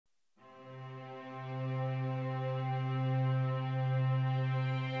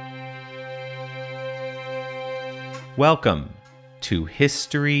Welcome to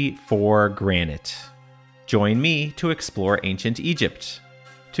History for Granite. Join me to explore ancient Egypt.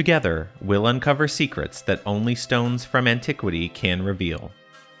 Together, we'll uncover secrets that only stones from antiquity can reveal.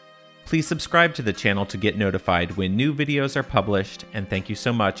 Please subscribe to the channel to get notified when new videos are published, and thank you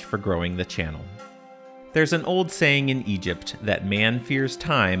so much for growing the channel. There's an old saying in Egypt that man fears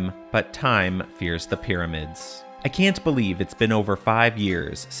time, but time fears the pyramids. I can't believe it's been over 5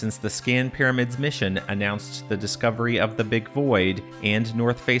 years since the ScanPyramids Mission announced the discovery of the Big Void and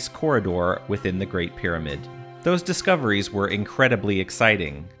North Face Corridor within the Great Pyramid. Those discoveries were incredibly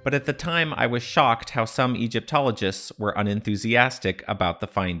exciting, but at the time I was shocked how some Egyptologists were unenthusiastic about the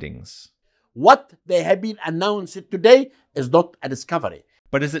findings. What they have been announced today is not a discovery.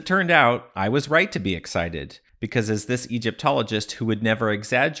 But as it turned out, I was right to be excited, because as this Egyptologist who would never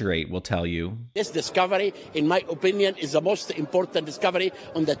exaggerate will tell you, This discovery, in my opinion, is the most important discovery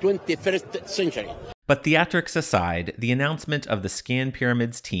on the 21st century. But theatrics aside, the announcement of the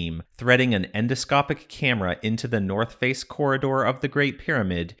ScanPyramids team threading an endoscopic camera into the North Face corridor of the Great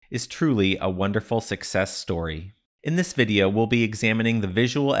Pyramid is truly a wonderful success story. In this video, we'll be examining the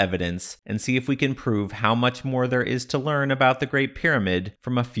visual evidence and see if we can prove how much more there is to learn about the Great Pyramid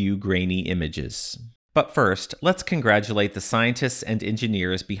from a few grainy images. But first, let's congratulate the scientists and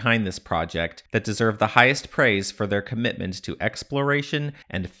engineers behind this project that deserve the highest praise for their commitment to exploration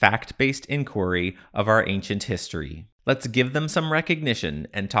and fact-based inquiry of our ancient history. Let's give them some recognition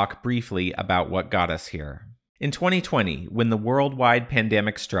and talk briefly about what got us here. In 2020, when the worldwide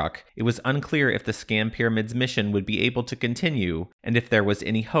pandemic struck, it was unclear if the ScanPyramids mission would be able to continue and if there was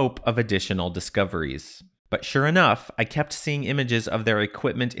any hope of additional discoveries. But sure enough, I kept seeing images of their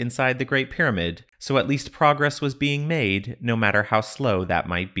equipment inside the Great Pyramid, so at least progress was being made, no matter how slow that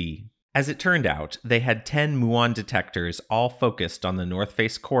might be. As it turned out, they had 10 muon detectors all focused on the North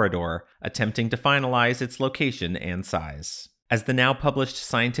Face corridor, attempting to finalize its location and size. As the now published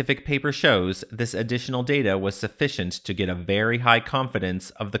scientific paper shows, this additional data was sufficient to get a very high confidence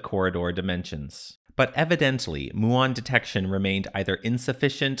of the corridor dimensions. But evidently, muon detection remained either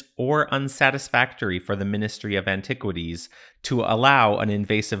insufficient or unsatisfactory for the Ministry of Antiquities to allow an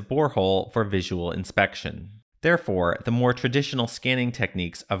invasive borehole for visual inspection. Therefore, the more traditional scanning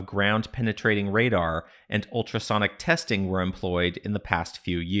techniques of ground-penetrating radar and ultrasonic testing were employed in the past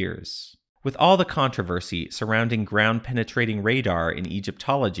few years. With all the controversy surrounding ground-penetrating radar in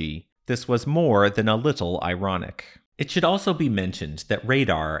Egyptology, this was more than a little ironic. It should also be mentioned that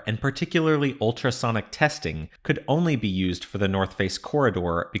radar, and particularly ultrasonic testing, could only be used for the North Face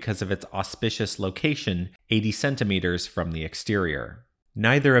corridor because of its auspicious location 80 centimeters from the exterior.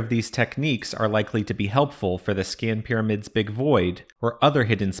 Neither of these techniques are likely to be helpful for the ScanPyramids Big Void or other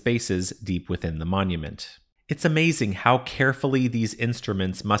hidden spaces deep within the monument. It's amazing how carefully these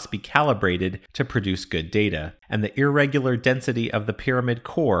instruments must be calibrated to produce good data, and the irregular density of the pyramid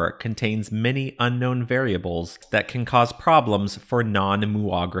core contains many unknown variables that can cause problems for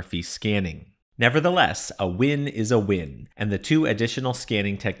non-muography scanning. Nevertheless, a win is a win, and the 2 additional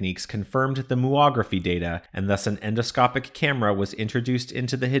scanning techniques confirmed the muography data, and thus an endoscopic camera was introduced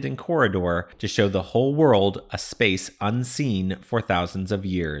into the hidden corridor to show the whole world a space unseen for thousands of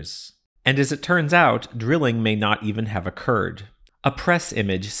years. And as it turns out, drilling may not even have occurred. A press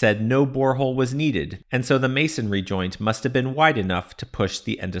image said no borehole was needed, and so the masonry joint must have been wide enough to push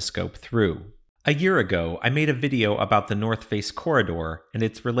the endoscope through. A year ago, I made a video about the North Face corridor and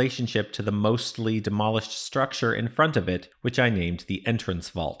its relationship to the mostly demolished structure in front of it, which I named the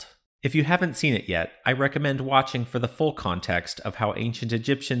entrance vault. If you haven't seen it yet, I recommend watching for the full context of how ancient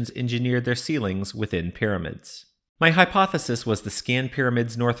Egyptians engineered their ceilings within pyramids. My hypothesis was the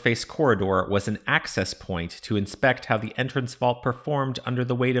ScanPyramids North Face corridor was an access point to inspect how the entrance vault performed under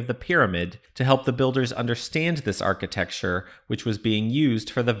the weight of the pyramid to help the builders understand this architecture, which was being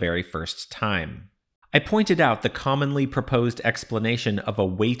used for the very first time. I pointed out the commonly proposed explanation of a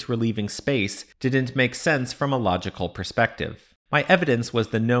weight-relieving space didn't make sense from a logical perspective. My evidence was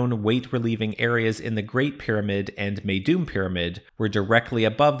the known weight-relieving areas in the Great Pyramid and Meidum Pyramid were directly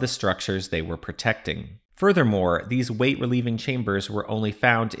above the structures they were protecting. Furthermore, these weight-relieving chambers were only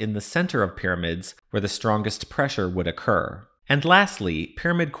found in the center of pyramids, where the strongest pressure would occur. And lastly,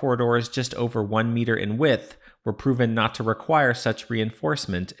 pyramid corridors just over 1 meter in width were proven not to require such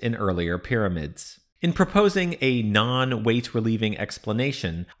reinforcement in earlier pyramids. In proposing a non-weight-relieving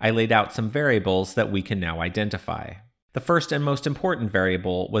explanation, I laid out some variables that we can now identify. The first and most important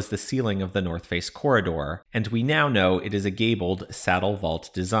variable was the ceiling of the North Face corridor, and we now know it is a gabled saddle vault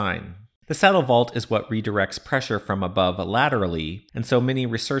design. The saddle vault is what redirects pressure from above laterally, and so many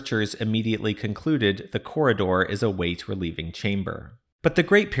researchers immediately concluded the corridor is a weight-relieving chamber. But the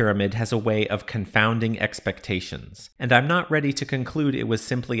Great Pyramid has a way of confounding expectations, and I'm not ready to conclude it was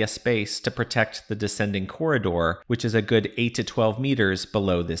simply a space to protect the descending corridor, which is a good 8 to 12 meters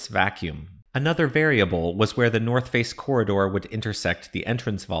below this vacuum. Another variable was where the north face corridor would intersect the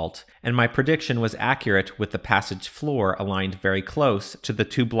entrance vault, and my prediction was accurate with the passage floor aligned very close to the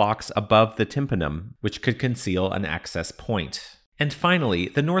 2 blocks above the tympanum, which could conceal an access point. And finally,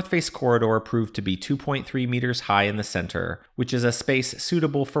 the north face corridor proved to be 2.3 meters high in the center, which is a space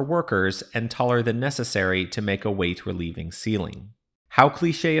suitable for workers and taller than necessary to make a weight-relieving ceiling. How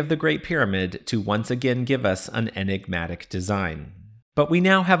cliché of the Great Pyramid to once again give us an enigmatic design. But we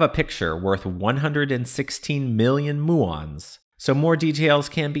now have a picture worth 116 million muons, so more details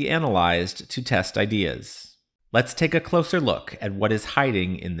can be analyzed to test ideas. Let's take a closer look at what is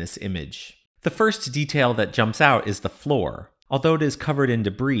hiding in this image. The first detail that jumps out is the floor. Although it is covered in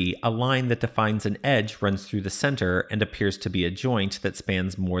debris, a line that defines an edge runs through the center and appears to be a joint that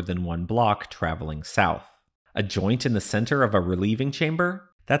spans more than 1 block traveling south. A joint in the center of a relieving chamber?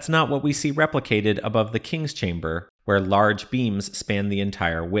 That's not what we see replicated above the King's Chamber, where large beams span the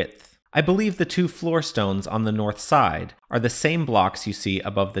entire width. I believe the 2 floor stones on the north side are the same blocks you see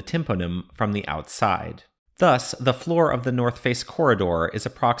above the tympanum from the outside. Thus, the floor of the north face corridor is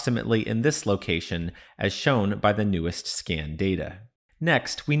approximately in this location as shown by the newest scan data.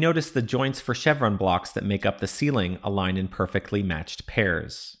 Next, we notice the joints for chevron blocks that make up the ceiling align in perfectly matched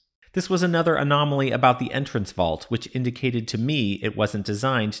pairs. This was another anomaly about the entrance vault, which indicated to me it wasn't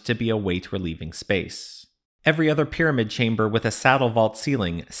designed to be a weight-relieving space. Every other pyramid chamber with a saddle vault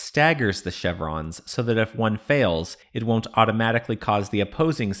ceiling staggers the chevrons so that if one fails, it won't automatically cause the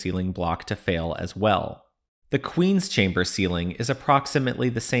opposing ceiling block to fail as well. The Queen's Chamber ceiling is approximately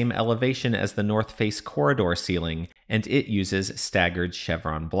the same elevation as the north face corridor ceiling, and it uses staggered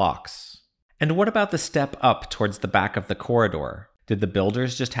chevron blocks. And what about the step up towards the back of the corridor? Did the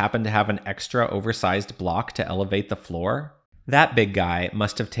builders just happen to have an extra oversized block to elevate the floor? That big guy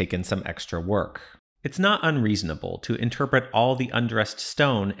must have taken some extra work. It's not unreasonable to interpret all the undressed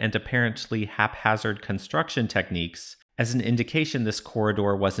stone and apparently haphazard construction techniques as an indication this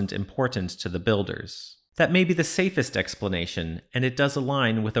corridor wasn't important to the builders. That may be the safest explanation, and it does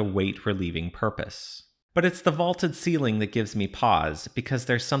align with a weight-relieving purpose. But it's the vaulted ceiling that gives me pause, because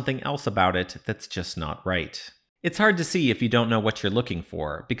there's something else about it that's just not right. It's hard to see if you don't know what you're looking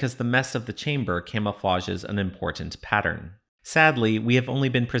for, because the mess of the chamber camouflages an important pattern. Sadly, we have only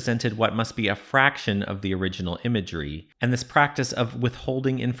been presented what must be a fraction of the original imagery, and this practice of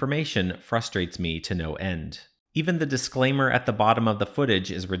withholding information frustrates me to no end. Even the disclaimer at the bottom of the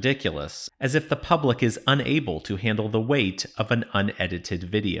footage is ridiculous, as if the public is unable to handle the weight of an unedited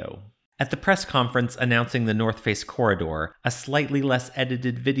video. At the press conference announcing the North Face corridor, a slightly less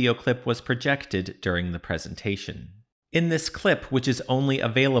edited video clip was projected during the presentation. In this clip, which is only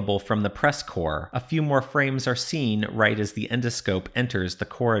available from the press corps, a few more frames are seen right as the endoscope enters the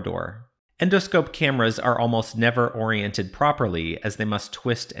corridor. Endoscope cameras are almost never oriented properly, as they must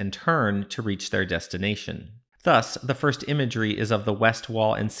twist and turn to reach their destination. Thus, the first imagery is of the west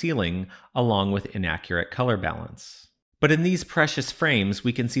wall and ceiling, along with inaccurate color balance. But in these precious frames,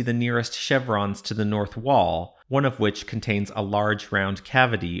 we can see the nearest chevrons to the north wall, one of which contains a large round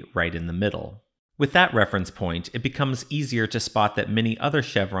cavity right in the middle. With that reference point, it becomes easier to spot that many other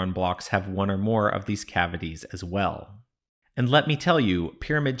chevron blocks have one or more of these cavities as well. And let me tell you,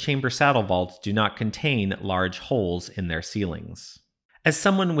 pyramid chamber saddle vaults do not contain large holes in their ceilings. As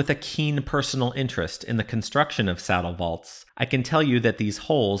someone with a keen personal interest in the construction of saddle vaults, I can tell you that these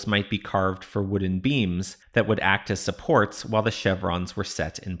holes might be carved for wooden beams that would act as supports while the chevrons were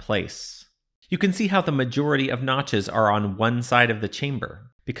set in place. You can see how the majority of notches are on one side of the chamber,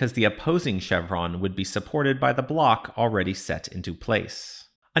 because the opposing chevron would be supported by the block already set into place.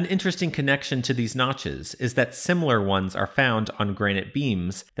 An interesting connection to these notches is that similar ones are found on granite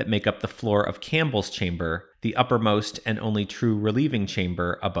beams that make up the floor of Campbell's chamber, the uppermost and only true relieving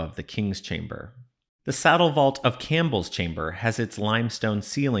chamber above the King's Chamber. The saddle vault of Campbell's chamber has its limestone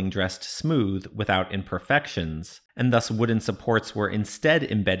ceiling dressed smooth without imperfections, and thus wooden supports were instead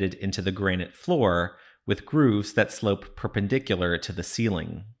embedded into the granite floor, with grooves that slope perpendicular to the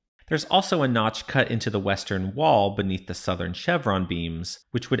ceiling. There's also a notch cut into the western wall beneath the southern chevron beams,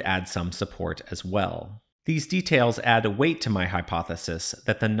 which would add some support as well. These details add weight to my hypothesis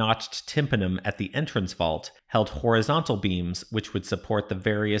that the notched tympanum at the entrance vault held horizontal beams which would support the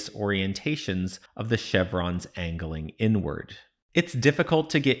various orientations of the chevrons angling inward. It's difficult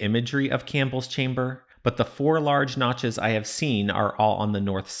to get imagery of Campbell's chamber, but the 4 large notches I have seen are all on the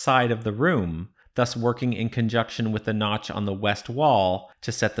north side of the room, thus working in conjunction with the notch on the west wall to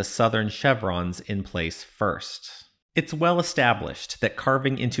set the southern chevrons in place first. It's well established that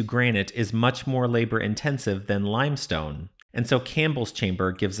carving into granite is much more labor-intensive than limestone, and so Campbell's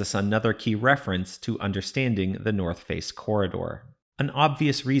chamber gives us another key reference to understanding the north face corridor. An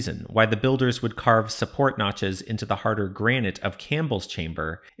obvious reason why the builders would carve support notches into the harder granite of Campbell's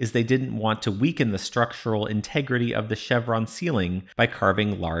chamber is they didn't want to weaken the structural integrity of the chevron ceiling by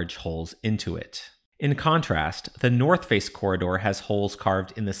carving large holes into it. In contrast, the north face corridor has holes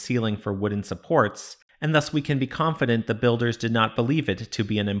carved in the ceiling for wooden supports, and thus we can be confident the builders did not believe it to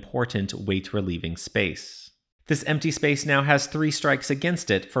be an important weight-relieving space. This empty space now has 3 strikes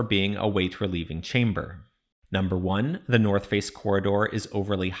against it for being a weight-relieving chamber. Number 1, the north face corridor is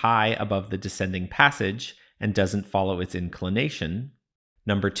overly high above the descending passage and doesn't follow its inclination.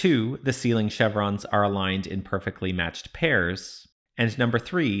 Number 2, the ceiling chevrons are aligned in perfectly matched pairs. And number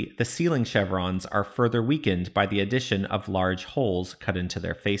 3, the ceiling chevrons are further weakened by the addition of large holes cut into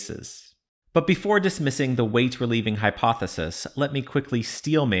their faces. But before dismissing the weight-relieving hypothesis, let me quickly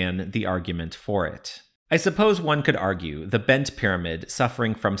steelman the argument for it. I suppose one could argue the bent pyramid,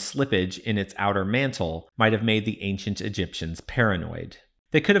 suffering from slippage in its outer mantle, might have made the ancient Egyptians paranoid.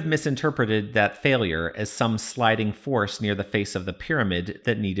 They could have misinterpreted that failure as some sliding force near the face of the pyramid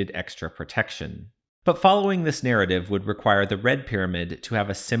that needed extra protection. But following this narrative would require the red pyramid to have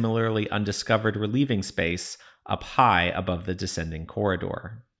a similarly undiscovered relieving space up high above the descending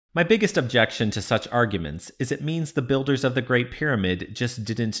corridor. My biggest objection to such arguments is it means the builders of the Great Pyramid just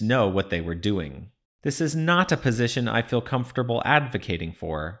didn't know what they were doing. This is not a position I feel comfortable advocating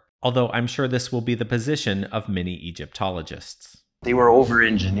for, although I'm sure this will be the position of many Egyptologists. They were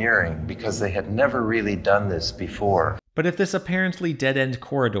over-engineering because they had never really done this before. But if this apparently dead-end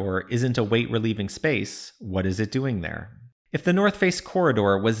corridor isn't a weight-relieving space, what is it doing there? If the north face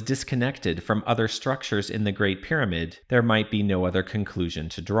corridor was disconnected from other structures in the Great Pyramid, there might be no other conclusion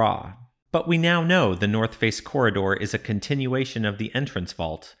to draw. But we now know the north face corridor is a continuation of the entrance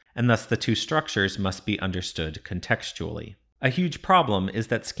vault, and thus the 2 structures must be understood contextually. A huge problem is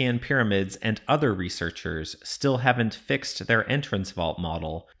that ScanPyramids and other researchers still haven't fixed their entrance vault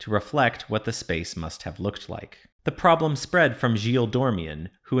model to reflect what the space must have looked like. The problem spread from Gilles Dormian,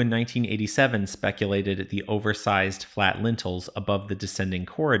 who in 1987 speculated the oversized flat lintels above the descending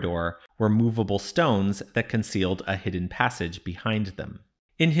corridor were movable stones that concealed a hidden passage behind them.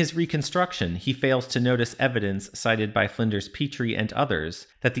 In his reconstruction, he fails to notice evidence cited by Flinders Petrie and others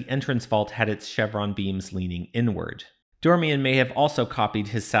that the entrance vault had its chevron beams leaning inward. Dormian may have also copied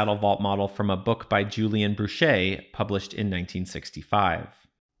his saddle vault model from a book by Julien Bruchet, published in 1965.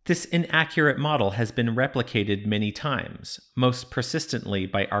 This inaccurate model has been replicated many times, most persistently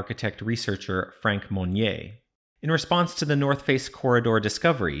by architect-researcher Frank Monnier. In response to the North Face Corridor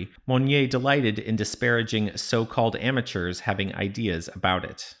discovery, Monnier delighted in disparaging so-called amateurs having ideas about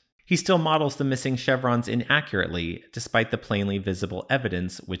it. He still models the missing chevrons inaccurately, despite the plainly visible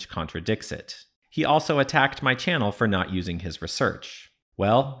evidence which contradicts it. He also attacked my channel for not using his research.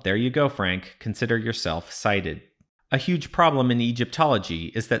 Well, there you go, Frank. Consider yourself cited. A huge problem in Egyptology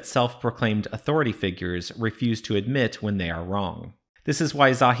is that self-proclaimed authority figures refuse to admit when they are wrong. This is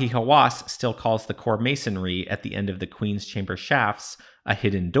why Zahi Hawass still calls the core masonry at the end of the Queen's Chamber shafts a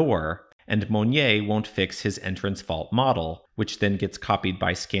hidden door, and Monnier won't fix his entrance vault model, which then gets copied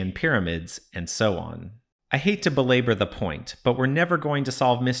by ScanPyramids, and so on. I hate to belabor the point, but we're never going to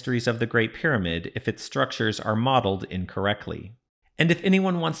solve mysteries of the Great Pyramid if its structures are modeled incorrectly. And if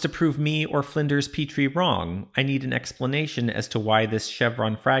anyone wants to prove me or Flinders Petrie wrong, I need an explanation as to why this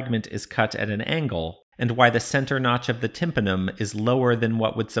chevron fragment is cut at an angle, and why the center notch of the tympanum is lower than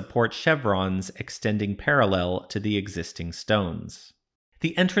what would support chevrons extending parallel to the existing stones.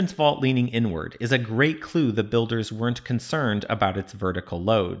 The entrance vault leaning inward is a great clue the builders weren't concerned about its vertical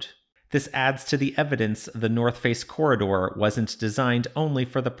load. This adds to the evidence the north face corridor wasn't designed only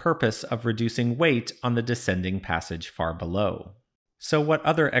for the purpose of reducing weight on the descending passage far below. So what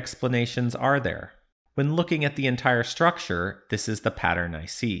other explanations are there? When looking at the entire structure, this is the pattern I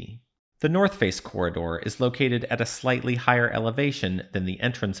see. The north face corridor is located at a slightly higher elevation than the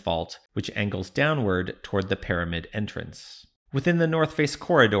entrance vault, which angles downward toward the pyramid entrance. Within the north face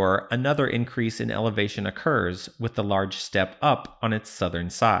corridor, another increase in elevation occurs, with the large step up on its southern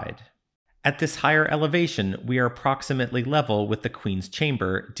side. At this higher elevation, we are approximately level with the Queen's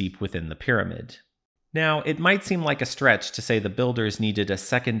Chamber deep within the pyramid. Now, it might seem like a stretch to say the builders needed a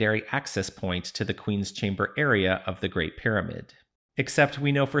secondary access point to the Queen's Chamber area of the Great Pyramid. Except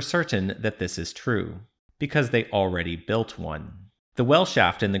we know for certain that this is true, because they already built one. The well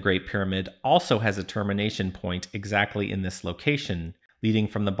shaft in the Great Pyramid also has a termination point exactly in this location, leading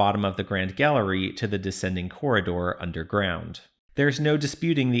from the bottom of the Grand Gallery to the descending corridor underground. There's no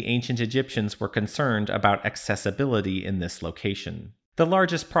disputing the ancient Egyptians were concerned about accessibility in this location. The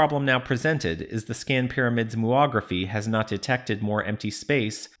largest problem now presented is the ScanPyramids muography has not detected more empty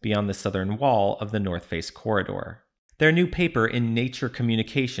space beyond the southern wall of the north face corridor. Their new paper in Nature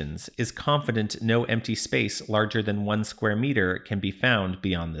Communications is confident no empty space larger than 1 square meter can be found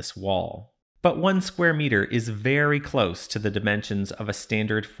beyond this wall. But 1 square meter is very close to the dimensions of a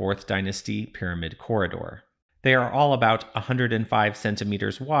standard 4th Dynasty pyramid corridor. They are all about 105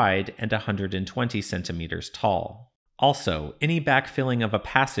 centimeters wide and 120 centimeters tall. Also, any backfilling of a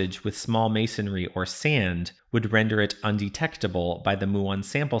passage with small masonry or sand would render it undetectable by the muon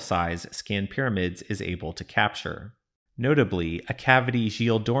sample size ScanPyramids is able to capture. Notably, a cavity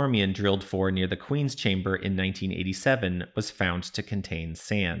Gilles Dormian drilled for near the Queen's Chamber in 1987 was found to contain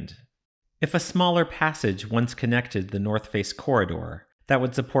sand. If a smaller passage once connected the north face corridor, that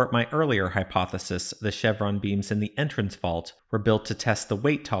would support my earlier hypothesis the chevron beams in the entrance vault were built to test the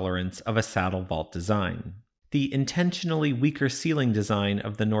weight tolerance of a saddle vault design. The intentionally weaker ceiling design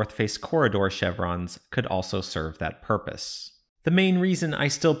of the north face corridor chevrons could also serve that purpose. The main reason I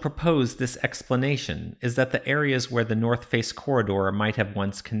still propose this explanation is that the areas where the north face corridor might have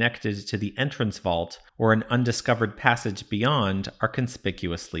once connected to the entrance vault or an undiscovered passage beyond are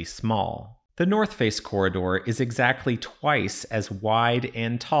conspicuously small. The north face corridor is exactly twice as wide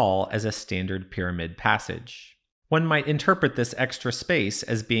and tall as a standard pyramid passage. One might interpret this extra space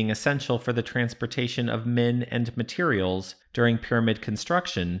as being essential for the transportation of men and materials during pyramid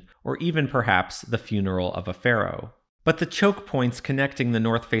construction, or even perhaps the funeral of a pharaoh. But the choke points connecting the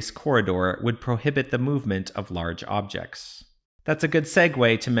north face corridor would prohibit the movement of large objects. That's a good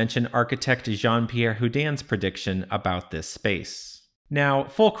segue to mention architect Jean-Pierre Houdin's prediction about this space. Now,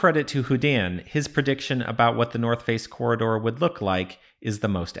 full credit to Houdin, his prediction about what the north face corridor would look like is the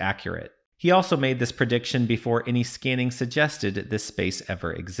most accurate. He also made this prediction before any scanning suggested this space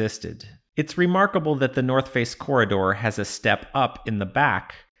ever existed. It's remarkable that the north face corridor has a step up in the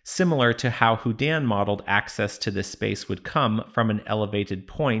back, similar to how Houdin modeled access to this space would come from an elevated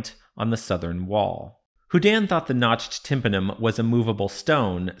point on the southern wall. Houdin thought the notched tympanum was a movable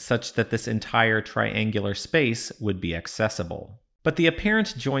stone such that this entire triangular space would be accessible. But the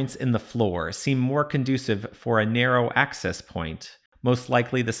apparent joints in the floor seem more conducive for a narrow access point, most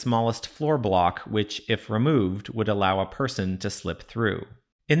likely the smallest floor block which, if removed, would allow a person to slip through.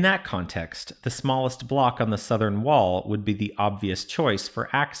 In that context, the smallest block on the southern wall would be the obvious choice for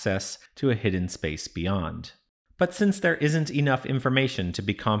access to a hidden space beyond. But since there isn't enough information to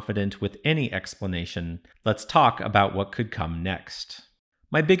be confident with any explanation, let's talk about what could come next.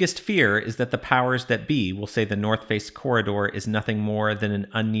 My biggest fear is that the powers that be will say the north face corridor is nothing more than an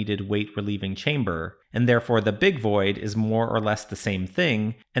unneeded weight-relieving chamber, and therefore the big void is more or less the same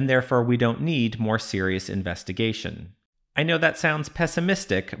thing, and therefore we don't need more serious investigation. I know that sounds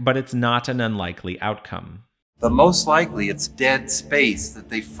pessimistic, but it's not an unlikely outcome. But most likely it's dead space that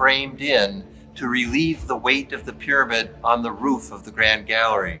they framed in to relieve the weight of the pyramid on the roof of the Grand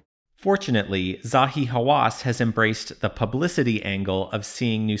Gallery. Fortunately, Zahi Hawass has embraced the publicity angle of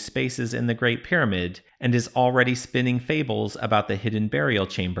seeing new spaces in the Great Pyramid and is already spinning fables about the hidden burial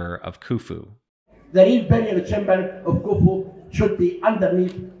chamber of Khufu. The real burial chamber of Khufu should be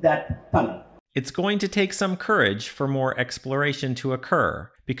underneath that tunnel. It's going to take some courage for more exploration to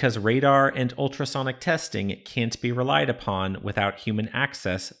occur, because radar and ultrasonic testing can't be relied upon without human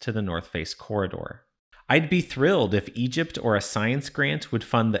access to the North Face corridor. I'd be thrilled if Egypt or a science grant would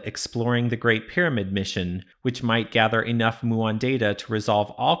fund the Exploring the Great Pyramid mission, which might gather enough muon data to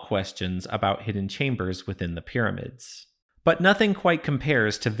resolve all questions about hidden chambers within the pyramids. But nothing quite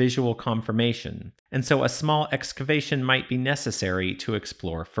compares to visual confirmation, and so a small excavation might be necessary to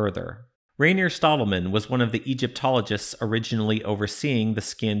explore further. Rainier Stadelman was one of the Egyptologists originally overseeing the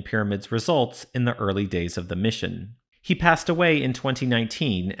ScanPyramids results in the early days of the mission. He passed away in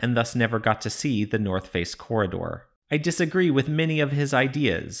 2019 and thus never got to see the North Face corridor. I disagree with many of his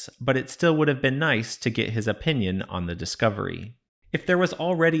ideas, but it still would have been nice to get his opinion on the discovery. If there was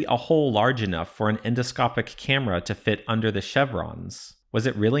already a hole large enough for an endoscopic camera to fit under the chevrons, was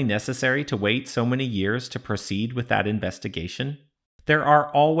it really necessary to wait so many years to proceed with that investigation? There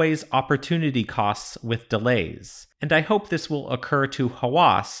are always opportunity costs with delays, and I hope this will occur to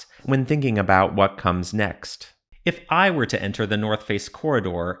Hawass when thinking about what comes next. If I were to enter the North Face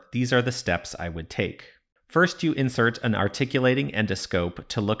corridor, these are the steps I would take. First, you insert an articulating endoscope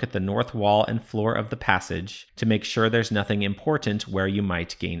to look at the north wall and floor of the passage to make sure there's nothing important where you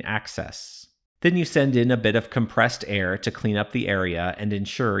might gain access. Then you send in a bit of compressed air to clean up the area and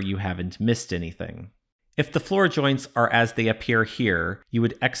ensure you haven't missed anything. If the floor joints are as they appear here, you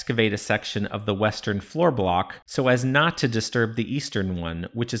would excavate a section of the western floor block so as not to disturb the eastern one,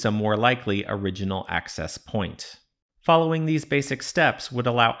 which is a more likely original access point. Following these basic steps would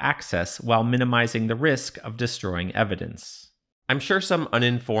allow access while minimizing the risk of destroying evidence. I'm sure some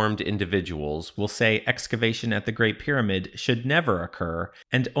uninformed individuals will say excavation at the Great Pyramid should never occur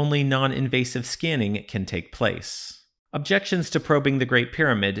and only non-invasive scanning can take place. Objections to probing the Great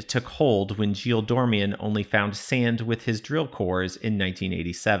Pyramid took hold when Julien only found sand with his drill cores in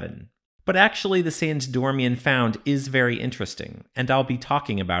 1987. But actually the sand Julien found is very interesting, and I'll be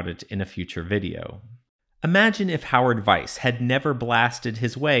talking about it in a future video. Imagine if Howard Weiss had never blasted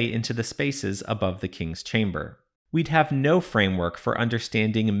his way into the spaces above the King's Chamber. We'd have no framework for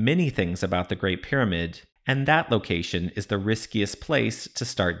understanding many things about the Great Pyramid, and that location is the riskiest place to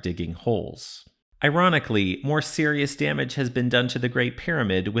start digging holes. Ironically, more serious damage has been done to the Great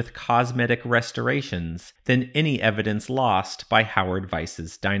Pyramid with cosmetic restorations than any evidence lost by Howard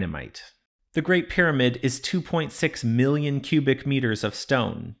Weiss's dynamite. The Great Pyramid is 2.6 million cubic meters of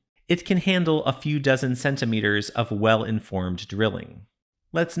stone. It can handle a few dozen centimeters of well-informed drilling.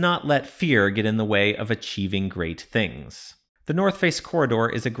 Let's not let fear get in the way of achieving great things. The North Face corridor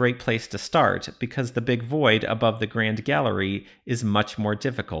is a great place to start because the big void above the Grand Gallery is much more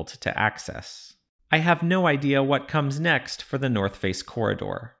difficult to access. I have no idea what comes next for the North Face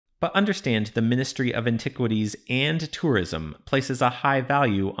corridor, but understand the Ministry of Antiquities and Tourism places a high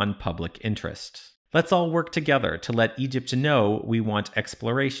value on public interest. Let's all work together to let Egypt know we want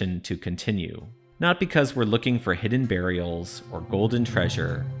exploration to continue. Not because we're looking for hidden burials or golden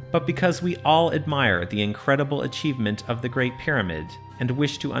treasure, but because we all admire the incredible achievement of the Great Pyramid and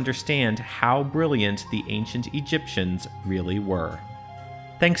wish to understand how brilliant the ancient Egyptians really were.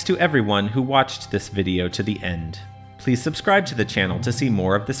 Thanks to everyone who watched this video to the end. Please subscribe to the channel to see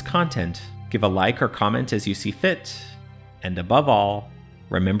more of this content, give a like or comment as you see fit, and above all,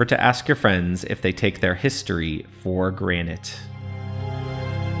 remember to ask your friends if they take their history for granted.